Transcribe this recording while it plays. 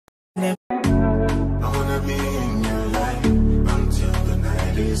wanna be in your life until the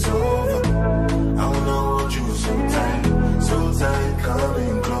night is over. I wanna hold you so tight,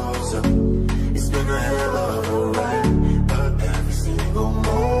 coming closer. It's been a hell of a ride, but every single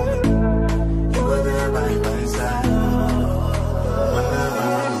moment you were there by my side. Whenever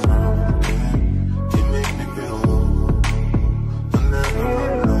I'm wrong, you make me feel low. Whenever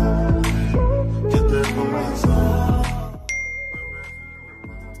I'm low, you're there for my soul.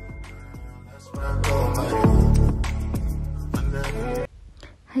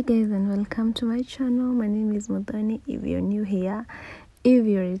 Hi guys, and welcome to my channel. My name is Mudhani. If you're new here, if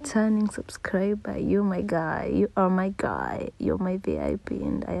you're returning subscriber, you're my guy, you are my guy, you're my VIP,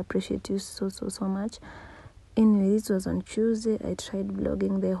 and I appreciate you so much. Anyway, this was on Tuesday. I tried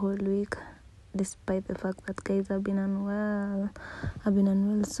vlogging the whole week despite the fact that guys have been unwell.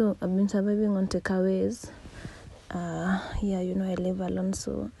 So I've been surviving on takeaways. Yeah, you know I live alone,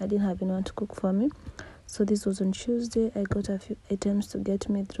 so I didn't have anyone to cook for me. So this was on Tuesday. I got a few items to get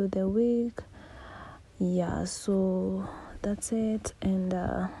me through the week. Yeah, so that's it, and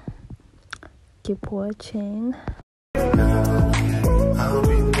keep watching. I'll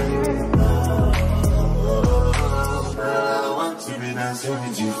be there. I want to be dancing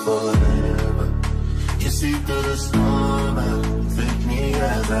with you forever. You see through the storm and take me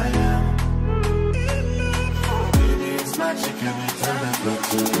as I am. Baby, it's magic every time I look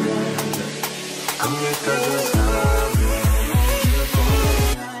together. Come here, 'cause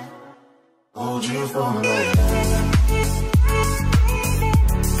hold you for life.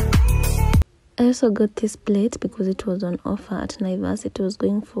 I also got this plate because it was on offer at Naivas. It was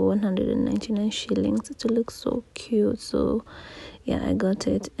going for 199 shillings. It looks so cute. So yeah, I got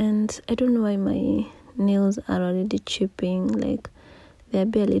it. And I don't know why my nails are already chipping. Like, they're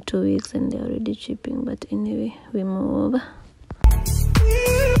barely 2 weeks and they're already chipping. But anyway, we move.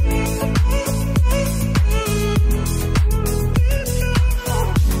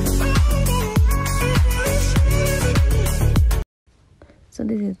 So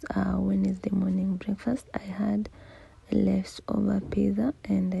this is Wednesday morning breakfast. I had a leftover pizza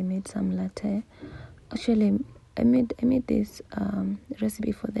and I made some latte. Actually, I made this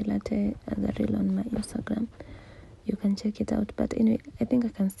recipe for the latte as a reel on my Instagram. You can check it out. But anyway, I think I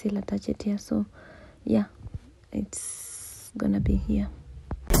can still attach it here. So yeah, it's gonna be here.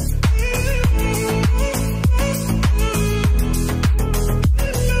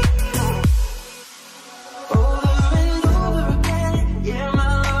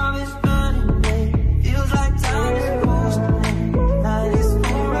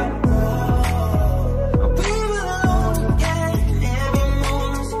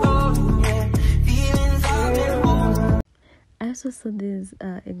 I also saw this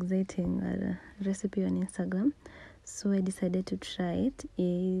exciting recipe on Instagram, so I decided to try it.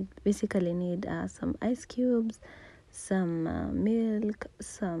 You basically need some ice cubes, some milk,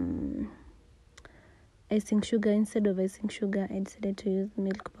 some icing sugar. Instead of icing sugar, I decided to use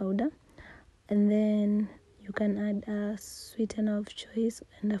milk powder, and then you can add a sweetener of choice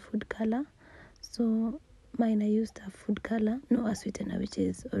and a food color. So mine, I used a food color, no, a sweetener, which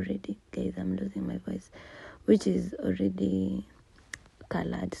is already, guys, I'm losing my voice, which is already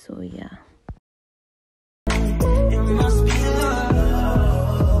colored. So yeah, It must be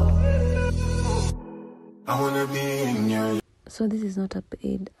love. I wanna be in your. so this is not a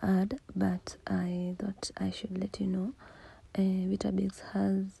paid ad, but I thought I should let you know. Weetabix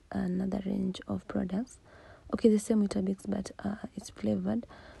has another range of products. Okay, the same Weetabix, but it's flavored.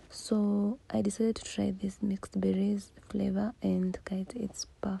 So I decided to try this mixed berries flavor, and guys, it's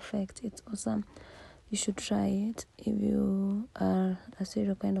perfect. It's awesome. You should try it if you are a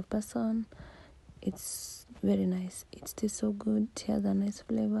cereal kind of person. It's very nice. It tastes so good. It has a nice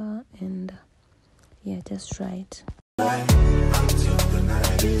flavor, and yeah, just try it. Until the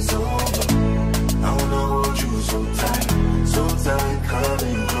night is over, I wanna hold you so tight,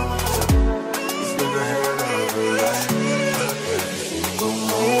 coming closer. It's been a hell of a ride, every single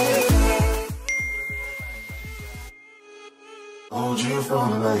moment. Hold you for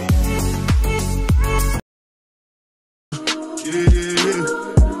life.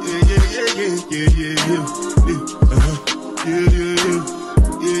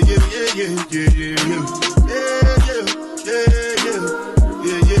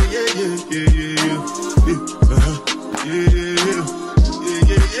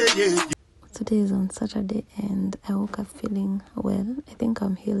 Today is on Saturday and I woke up feeling well. I think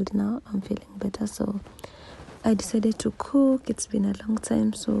I'm healed now. I'm feeling better, so I decided to cook. It's been a long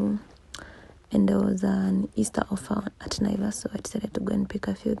time, so, and there was an Easter offer at Naivas, so I decided to go and pick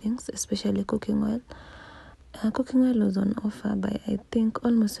a few things, especially cooking oil. cooking oil was on offer by I think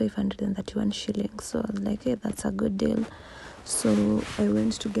almost 531 shillings. So I was like, hey, that's a good deal. So I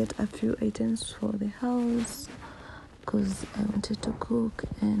went to get a few items for the house because I wanted to cook,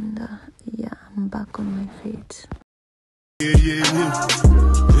 and yeah, I'm back on my feet. Yeah.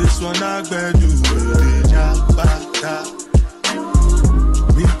 This one I better do me,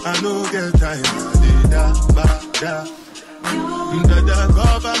 I no get time. Dada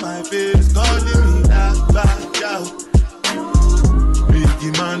cover my face, calling me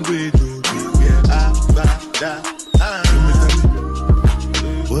big man we do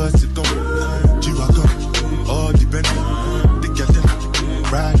what's it going? Chihuahua, all depends. The girl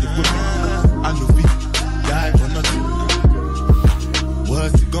ride the whip. I know we die for nothing.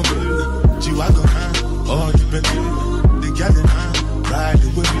 What's it gonna be? Chihuahua, all depends. The girl ride the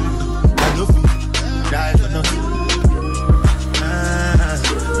whip. I know we die for nothing.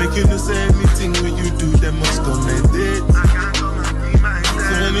 Make you no say anything when you do, they must comment it.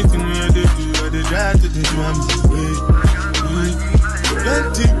 So anything when they do, they try to do I'm way.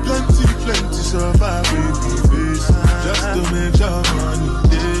 Plenty so far we face. Just to make sure money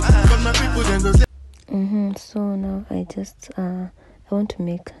day. But my people then go say. So now I want to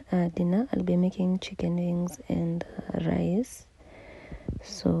make dinner. I'll be making chicken wings and rice.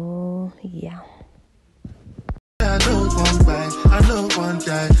 So yeah. I don't want buy, I don't want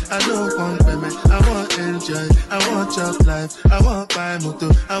die, I don't want payment, I want enjoy, I want job life, I want buy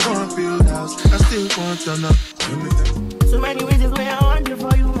motor, I want build house, I still want to know. So many reasons why I want it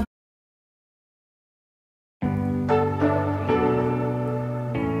for you.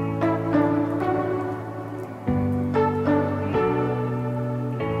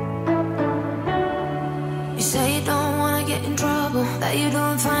 You say you don't want to get in trouble, that you're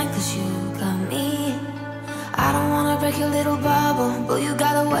doing fine cause you got me. I don't wanna break your little bubble, but you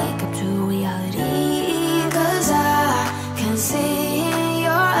gotta wake up to reality. Cause I can see in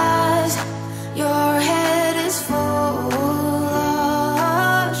your eyes, your head is full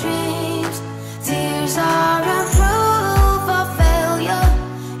of dreams. Tears aren't proof of failure,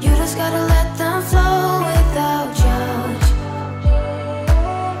 you just gotta let them flow without judge.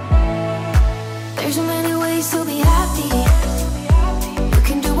 There's so many ways to be happy, you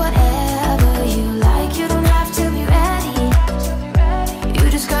can do whatever you like, you don't have to be ready. You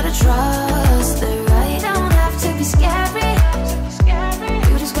just gotta trust the right, don't have to be scary.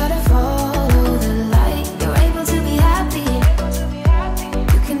 You just gotta follow the light, you're able to be happy.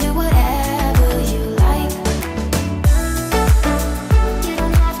 You can do whatever you like. You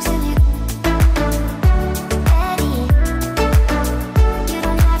don't have to be ready. You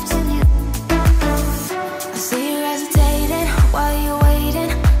don't have to be. I see you hesitating while you're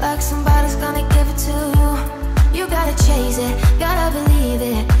waiting, like somebody's gonna give it to you. You gotta chase it, gotta believe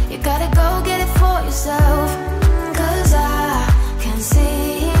it, you gotta go get it for yourself. Cause I can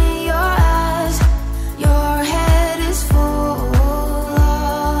see in your eyes, your head is full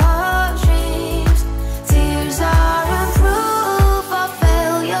of dreams. Tears aren't proof of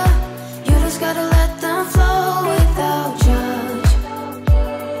failure, you just gotta let them flow without judge.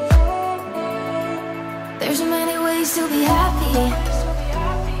 There's so many ways to be happy,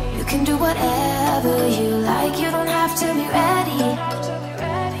 you can do whatever you like, you don't have to be ready.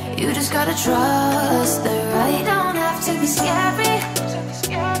 You just gotta trust the right, don't have to be scary.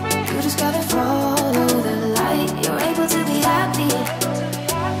 You just gotta follow the light, you're able to be happy.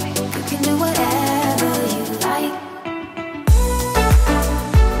 You can do whatever you like.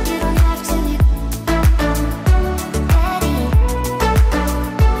 You don't have to be ready. You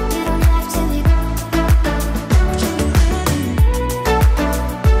don't have to be.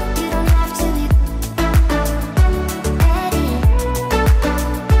 You don't have to be ready.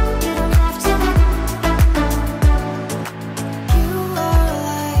 You don't have to be. You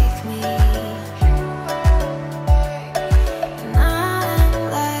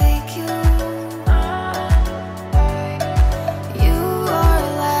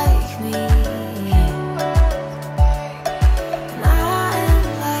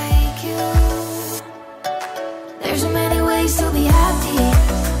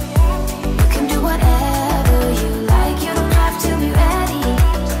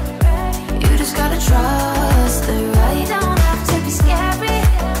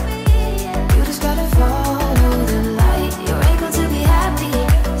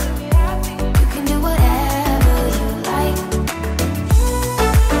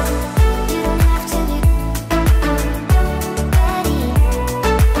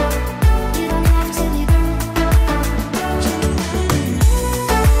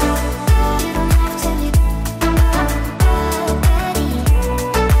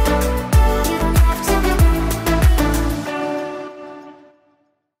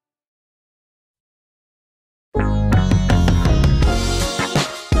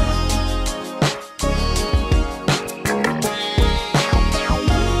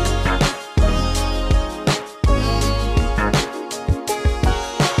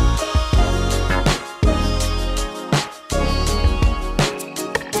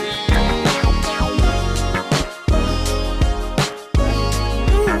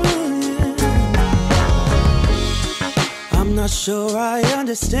sure I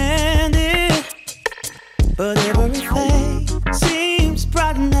understand it, but everything seems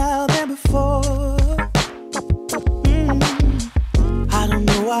brighter now than before. I don't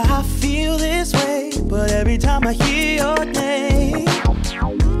know why I feel this way, but every time I hear your name,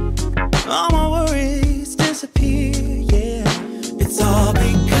 all my worries disappear, yeah. It's all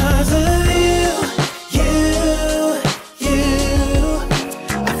because of you.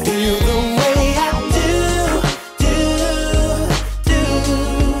 I feel the way I do.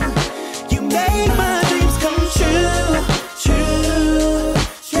 You make my dreams come true,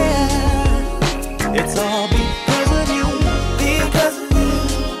 yeah. It's all because of you, because of you,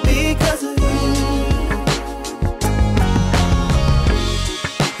 because of you.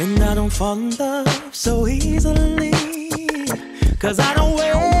 And I don't fall in love so easily, 'cause I don't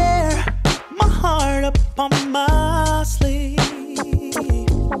wear my heart up on my sleeve,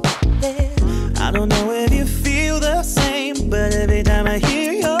 yeah. I don't know if you feel the same, but every time I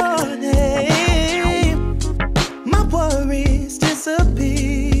hear your name, my worries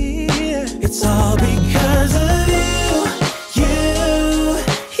disappear. It's all because of you, yeah.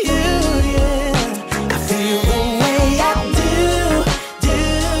 I feel the way I do.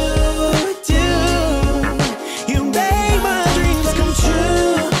 You make my dreams come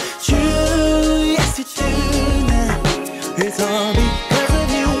true, yes you do. It's all because of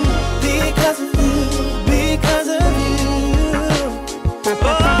you, because of you, because of you.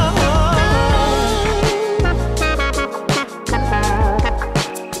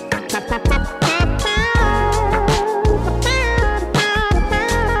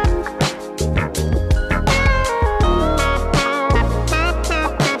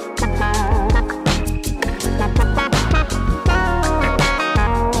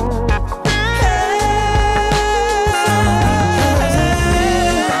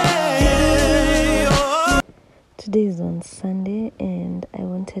 Today is on Sunday and I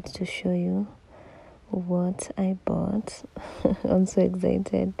wanted to show you what I bought. I'm so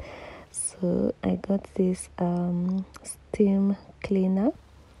excited. So I got this steam cleaner.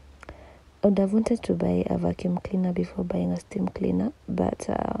 I would have wanted to buy a vacuum cleaner before buying a steam cleaner, but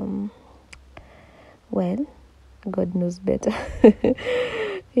well, God knows better.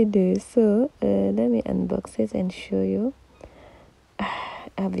 Anyway, so let me unbox it and show you.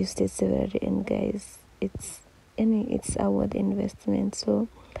 I've used it severely, and guys, it's a worth investment. So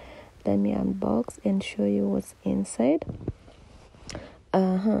let me unbox and show you what's inside.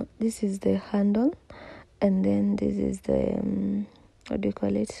 This is the handle, and then this is the what do you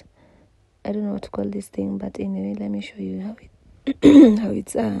call it? I don't know what to call this thing, but anyway, let me show you how it how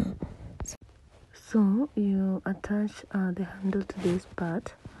it's so you attach the handle to this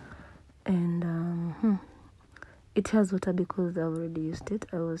part, and it has water because I already used it.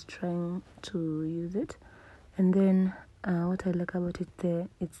 I was trying to use it, and then what I like about it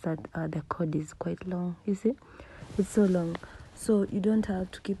it's that the cord is quite long. You see, it's so long, so you don't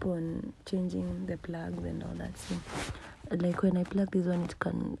have to keep on changing the plugs and all that. So like when I plug this one, it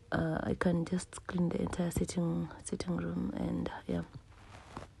can I can just clean the entire sitting room, and yeah.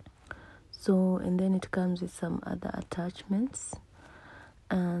 So, and then it comes with some other attachments,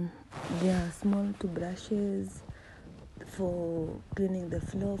 and there are small toothbrushes for cleaning the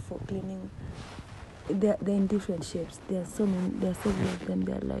floor, for cleaning. They're in different shapes. There are several of them.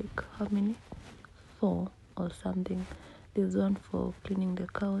 They're like, how many? 4 or something. There's one for cleaning the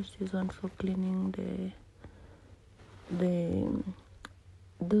couch. There's one for cleaning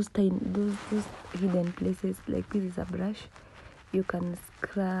those hidden places. Like this is a brush. You can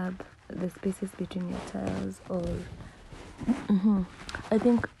scrub the spaces between your tiles, or I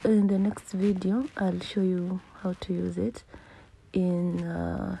think in the next video I'll show you how to use it in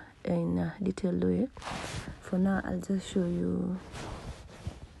a detailed way. For now, I'll just show you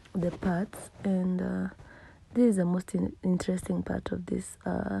the parts, and this is the most interesting part of this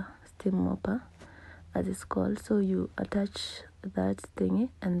steam mopper, as it's called. So you attach that thingy,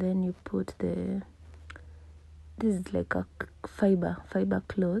 and then you put this is like a fiber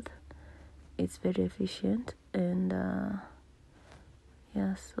cloth. It's very efficient, and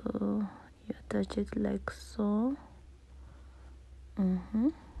yeah, so you attach it like so, and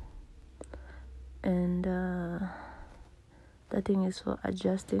that thing is for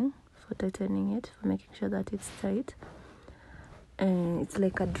adjusting, for tightening it, for making sure that it's tight, and it's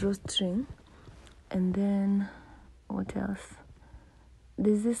like a drawstring. And then what else?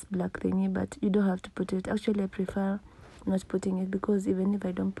 There's this black thingy, but you don't have to put it. Actually, I prefer not putting it, because even if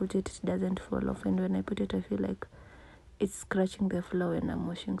I don't put it, it doesn't fall off, and when I put it, I feel like it's scratching the floor when I'm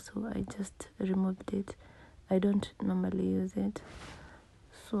washing, so I just removed it. I don't normally use it.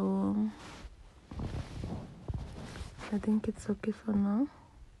 So I think it's okay for now.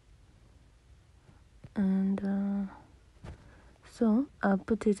 And so I'll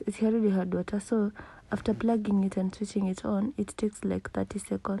put it already had water, so after plugging it and switching it on, it takes like 30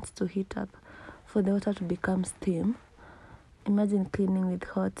 seconds to heat up for the water to become steam. Imagine cleaning with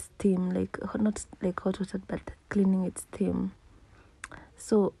hot steam, like not like hot water, but cleaning with steam.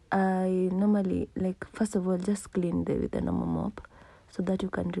 So I normally, like, first of all, just clean with a normal mop so that you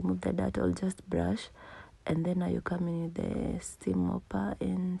can remove the dirt, or just brush, and then now you come in with the steam mopper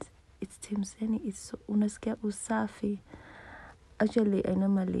and it steams. Yani it's so unasikia usafi. Actually, I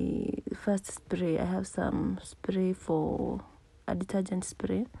normally first spray. I have some spray for a detergent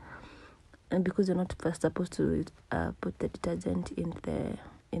spray, and because you're not first supposed to put the detergent in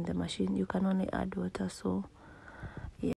the machine, you can only add water. So